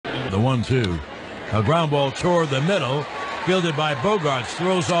The 1-2. A ground ball toward the middle, fielded by Bogarts,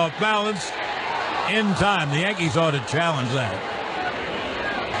 throws off balance in time. The Yankees ought to challenge that.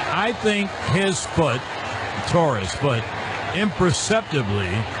 I think his foot, Torres' foot, imperceptibly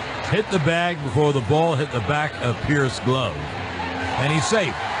hit the bag before the ball hit the back of Pierce's glove. And he's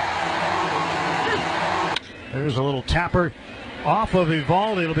safe. There's a little tapper off of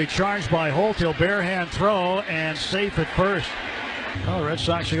Evaldi. It'll be charged by Holt. He'll barehand throw and safe at first. Well, the Red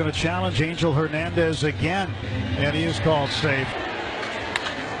Sox are going to challenge Angel Hernandez again, and he is called safe.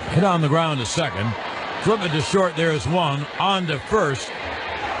 Hit on the ground to second. Flip it to short. There's one. On to first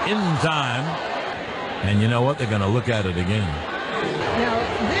in time. And you know what? They're going to look at it again. Now,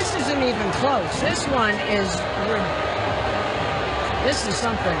 this isn't even close. This one is... This is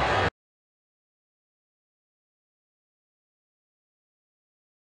something.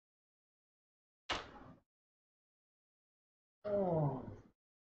 Oh.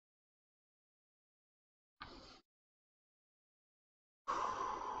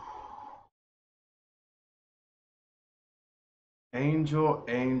 Angel,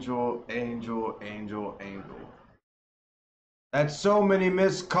 Angel, Angel, Angel, Angel. That's so many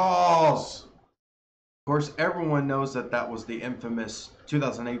missed calls. Of course, everyone knows that that was the infamous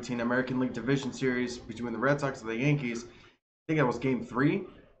 2018 American League Division Series between the Red Sox and the Yankees. I think that was Game 3, and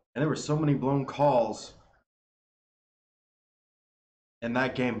there were so many blown calls in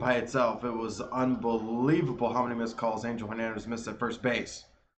that game by itself. It was unbelievable how many missed calls Angel Hernandez missed at first base.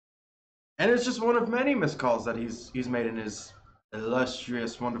 And it's just one of many missed calls that he's made in his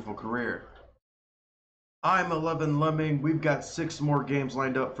illustrious, wonderful career. I'm 11 Lemming. We've got 6 more games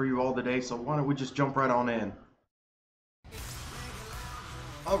lined up for you all today, so why don't we just jump right on in.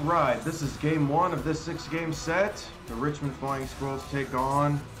 Alright, this is game 1 of this 6-game set. The Richmond Flying Squirrels take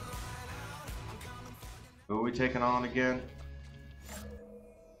on... Who are we taking on again?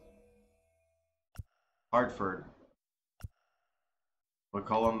 Hartford. We'll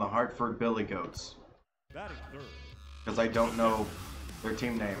call them the Hartford Billy Goats. Because I don't know their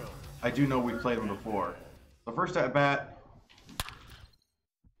team name. I do know we played them before. The first at bat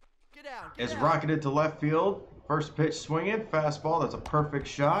is rocketed to left field. First pitch swinging, fastball. That's a perfect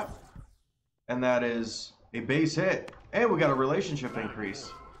shot. And that is a base hit. And we got a relationship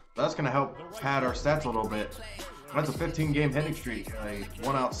increase. That's going to help pad our stats a little bit. That's a 15-game hitting streak. A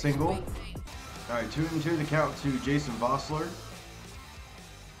 1-out single. All right, 2-2 to count to Jason Vossler.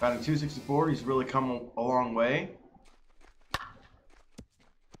 Batting .264. He's really come a long way.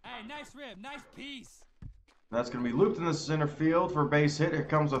 Hey, nice rib, nice piece. That's going to be looped in the center field for a base hit. Here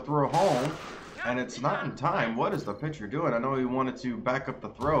comes a throw home, and it's not in time. What is the pitcher doing? I know he wanted to back up the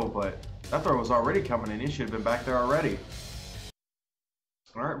throw, but that throw was already coming in. He should have been back there already.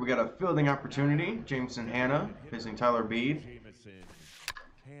 All right, we got a fielding opportunity. Jameson Hanna facing Tyler Beede.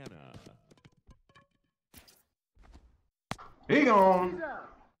 He gone.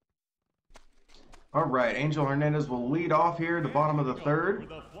 All right, Angel Hernandez will lead off here, the bottom of the third.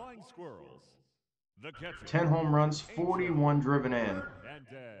 10 home runs, 41 driven in.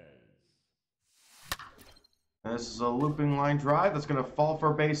 And this is a looping line drive that's going to fall for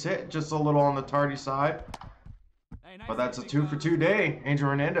a base hit, just a little on the tardy side. But that's a 2-for-2 day. Angel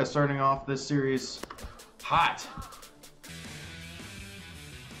Hernandez starting off this series hot.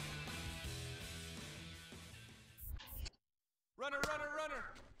 Runner, runner, runner.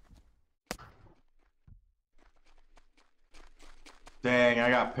 Dang, I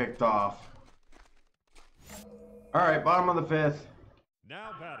got picked off. All right, bottom of the 5th.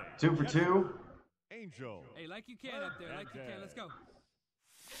 Now batting. 2-for-2. Angel. Hey, like you can up there, like you can. Let's go.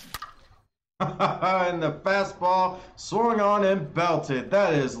 And the fastball swung on and belted.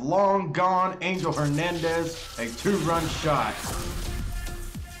 That is long gone. Angel Hernandez, a 2-run shot.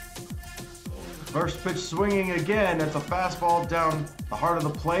 First pitch swinging again. That's a fastball down the heart of the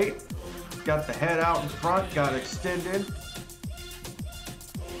plate. Got the head out in front, got extended.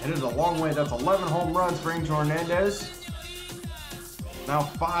 It is a long way. That's 11 home runs for Angel Hernandez. Now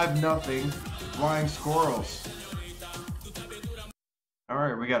 5-0 Flying Squirrels. All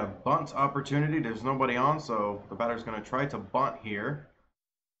right, we got a bunt opportunity. There's nobody on, so the batter's going to try to bunt here.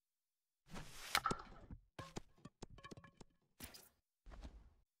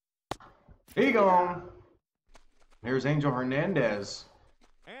 He gone. Here's Angel Hernandez.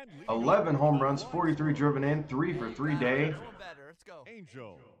 11 home runs, 43 driven in, 3-for-3 day.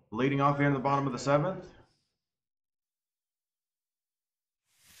 Angel. Leading off here in the bottom of the 7th.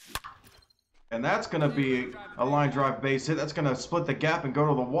 And that's going to be a line drive base hit. That's going to split the gap and go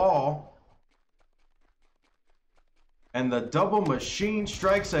to the wall. And the double machine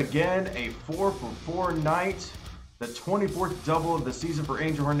strikes again. A 4-for-4 night The 24th double of the season for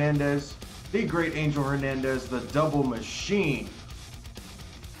Angel Hernandez. The great Angel Hernandez, the double machine.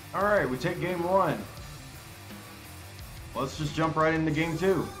 All right, we take game 1. Let's just jump right into game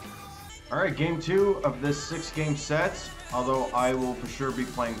 2. All right, game 2 of this 6-game set, although I will for sure be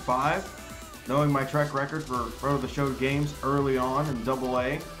playing 5. Knowing my track record for front of the show games early on in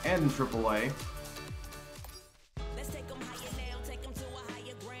AA and in AAA.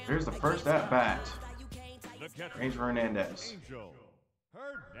 Here's the first at bat. Angel Hernandez.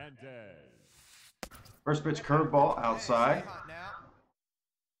 First pitch curveball outside.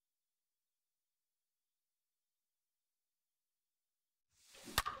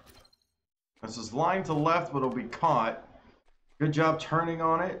 This is line to left, but it'll be caught. Good job turning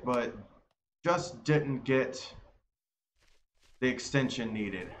on it, but just didn't get the extension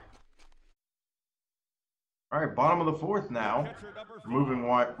needed. All right, bottom of the 4th now. Moving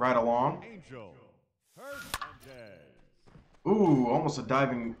right along. Ooh, almost a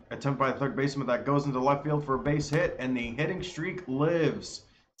diving attempt by the third baseman that goes into left field for a base hit, and the hitting streak lives.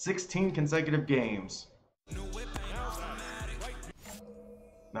 16 consecutive games.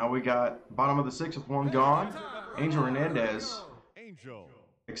 Now we got bottom of the 6th with 1 gone. Angel Hernandez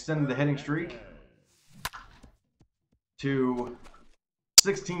extended the hitting streak to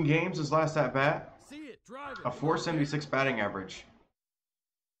 16 games his last at bat. A 476 batting average.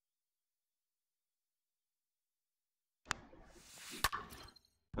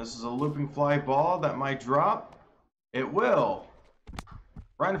 This is a looping fly ball that might drop. It will.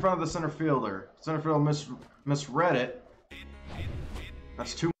 Right in front of the center fielder. Center fielder misread it.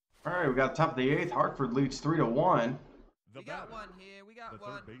 That's 2. All right, we got top of the 8th. Hartford leads 3-1. We got one here. We got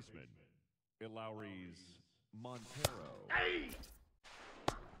one. The third baseman, Lowry's Montero. Hey!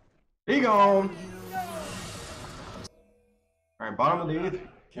 He gone. All right, bottom of the 8th.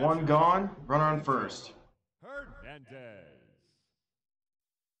 1 gone. Runner on first. Hernandez.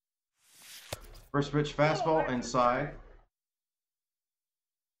 First pitch fastball inside.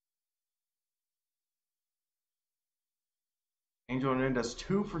 Angel Hernandez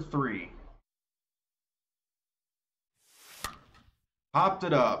 2 for 3. Popped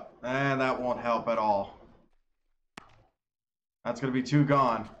it up, and that won't help at all. That's going to be 2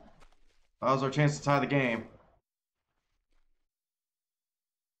 gone. That was our chance to tie the game.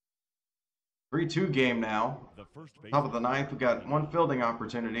 3-2 game now. Top of the 9th, we got 1 fielding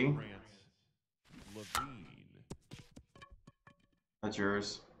opportunity. That's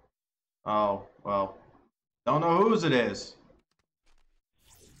yours. Oh, well. Don't know whose it is.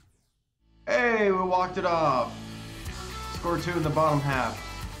 Hey, we walked it off. Score 2 in the bottom half.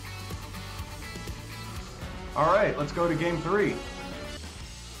 All right, let's go to game 3.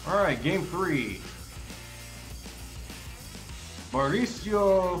 All right, game 3.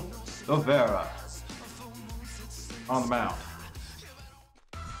 Mauricio Rivera on the mound.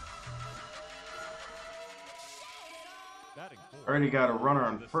 Already got a runner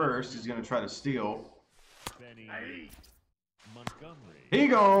on first. He's going to try to steal. He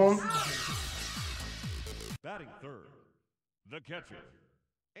gone. Batting third, the catcher,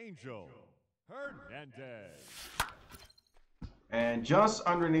 Angel Hernandez. And just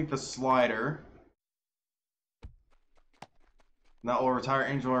underneath the slider. That will retire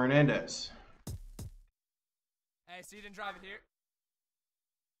Angel Hernandez. Hey, so you didn't drive it here?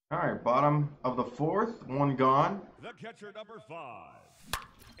 All right, bottom of the 4th, 1 gone. The catcher number 5,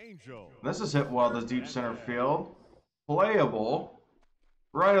 Angel. This is hit well to deep center field. Playable.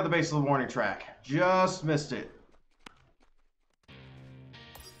 Right at the base of the warning track. Just missed it.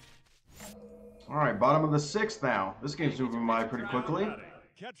 All right, bottom of the 6th now. This game's moving by pretty quickly.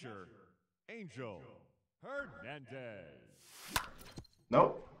 Catcher, Angel Hernandez.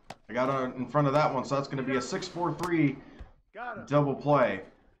 Nope. I got it in front of that one, so that's going to be a 6-4-3 double play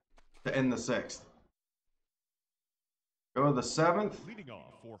to end the 6th. Go to the 7th. Leading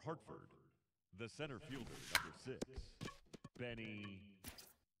off for Hartford, the center fielder number 6, Benny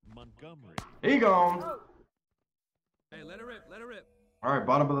Montgomery. He gone. Hey, let it rip, let it rip. All right,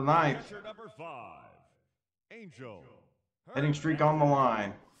 bottom of the 9th. Catcher number 5, Angel. Hitting streak on the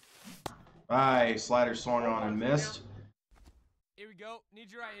line. Aye, slider swung on and missed. Here we go.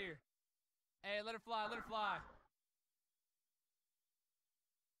 Need you right here. Hey, let it fly, let it fly.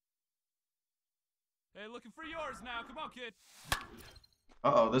 Hey, looking for yours now. Come on, kid.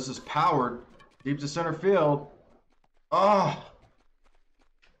 Uh-oh, this is powered. Deep to center field. Oh.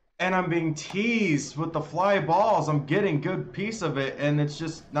 And I'm being teased with the fly balls. I'm getting good piece of it, and it's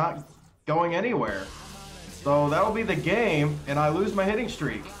just not going anywhere. So that'll be the game, and I lose my hitting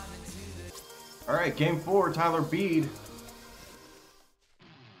streak. All right, game 4, Tyler Beede.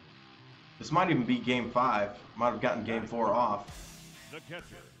 This might even be game 5. Might have gotten game 4 off. The catcher,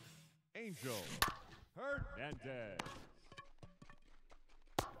 Angel Hernandez.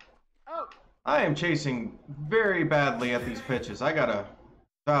 I am chasing very badly at these pitches. I gotta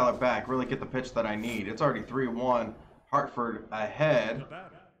dial it back, really get the pitch that I need. It's already 3-1. Hartford ahead. The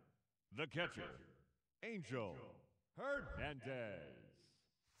batter, the catcher, Angel Hernandez.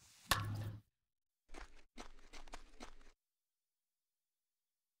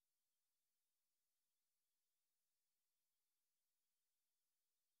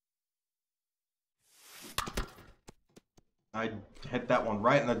 I hit that one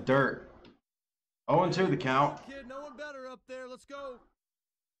right in the dirt. 0-2 the count. Kid, no one better up there. Let's go.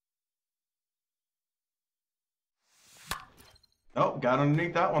 Oh, got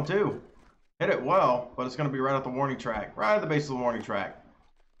underneath that one too. Hit it well, but it's going to be right at the warning track. Right at the base of the warning track.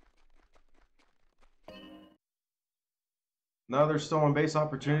 Another stolen base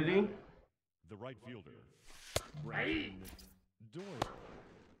opportunity. The right fielder, Brandon Doyle.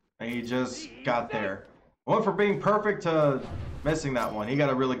 And he just got there. Went from being perfect to missing that one. He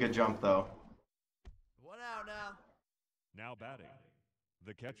got a really good jump though. One out now. Now batting,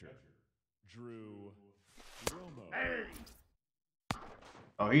 the catcher, Drew Romo.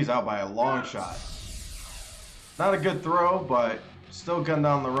 Oh, he's out by a long shot. Not a good throw, but still gunned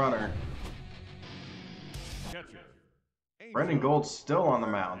down the runner. Catcher, Brendan Gold's still on the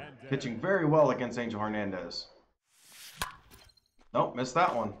mound, pitching very well against Angel Hernandez. Nope, missed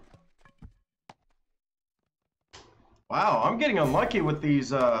that one. Wow, I'm getting unlucky with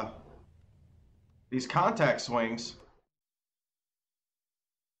these contact swings.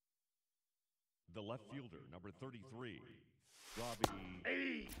 The left fielder, number 33,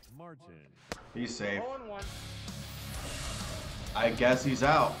 Robbie Martin. He's safe. I guess he's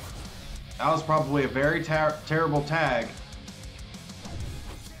out. That was probably a very terrible tag.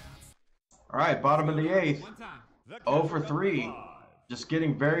 All right, bottom of the 8th. 0 for 3. Just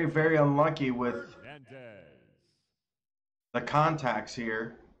getting very, very unlucky with the contacts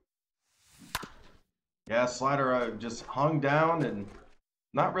here. Yeah, slider just hung down and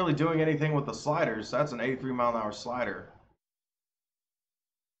not really doing anything with the sliders. That's an 83 mile an hour slider.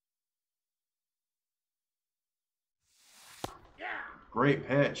 Great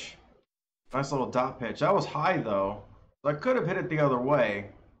pitch. Nice little dot pitch. That was high though. So I could have hit it the other way.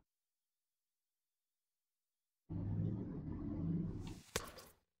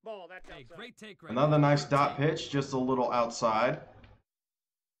 Hey, great take right Another there. nice dot pitch, just a little outside.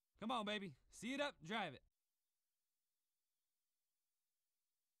 Come on, baby. See it up, drive it.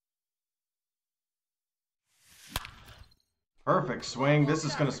 Perfect swing. This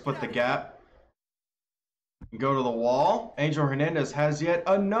is going to split the gap. Go to the wall. Angel Hernandez has yet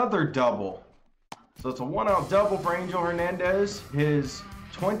another double. So it's a 1-out double for Angel Hernandez. His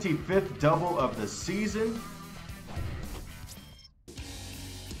 25th double of the season.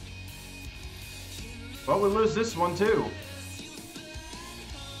 But we lose this one too.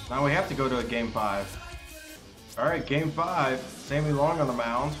 Now we have to go to a game 5. All right, game 5. Sammy Long on the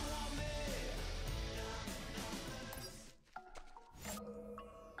mound.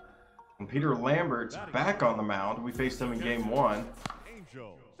 And Peter Lambert's back on the mound. We faced him in game 1.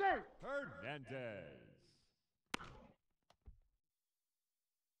 Angel Hernandez.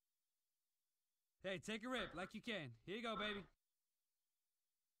 Hey, take a rip like you can. Here you go, baby.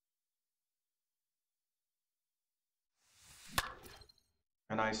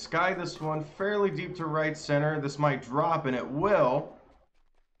 And I sky this one fairly deep to right center. This might drop, and it will.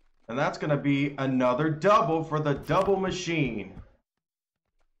 And that's going to be another double for the double machine.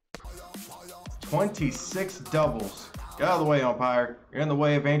 26 doubles. Get out of the way, umpire. You're in the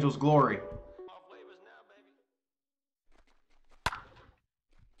way of Angel's glory.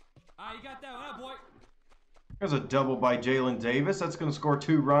 You got that one, boy. There's a double by Jalen Davis. That's going to score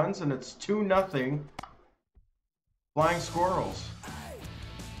 2 runs, and it's 2-0. Flying Squirrels.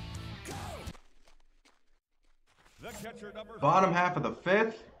 The catcher, number Bottom half of the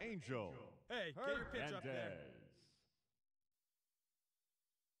 5th. Angel. Hey, get your pitch up there.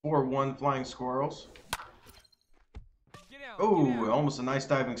 4-1 Flying Squirrels. Get out. Oh, almost a nice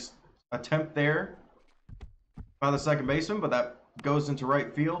diving attempt there by the second baseman, but that goes into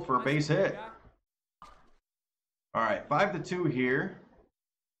right field for a base hit. All right, 5-2 here.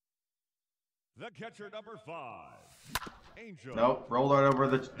 The catcher, number 5, Angel. Nope, rolled right over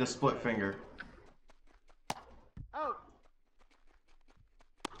the split finger. Out.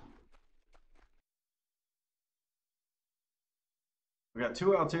 We got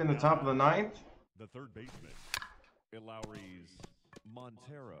 2 outs here in the top of the 9th. The third baseman, Lowry's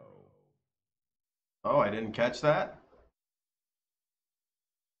Montero. Oh, I didn't catch that.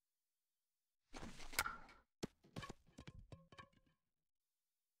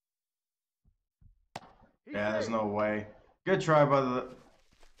 Yeah, there's no way. Good try by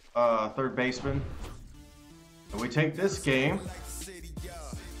the third baseman. And we take this game.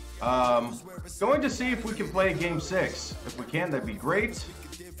 Going to see if we can play game 6. If we can, that'd be great.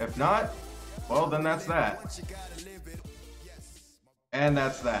 If not, well, then that's that. And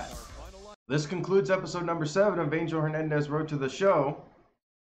that's that. This concludes episode number 7 of Angel Hernandez Road to the Show.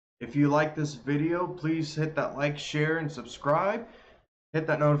 If you like this video, please hit that like, share, and subscribe. Hit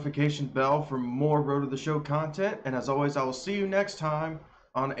that notification bell for more Road to the Show content. And as always, I will see you next time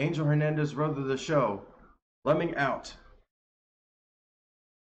on Angel Hernandez Road to the Show. Lemming out.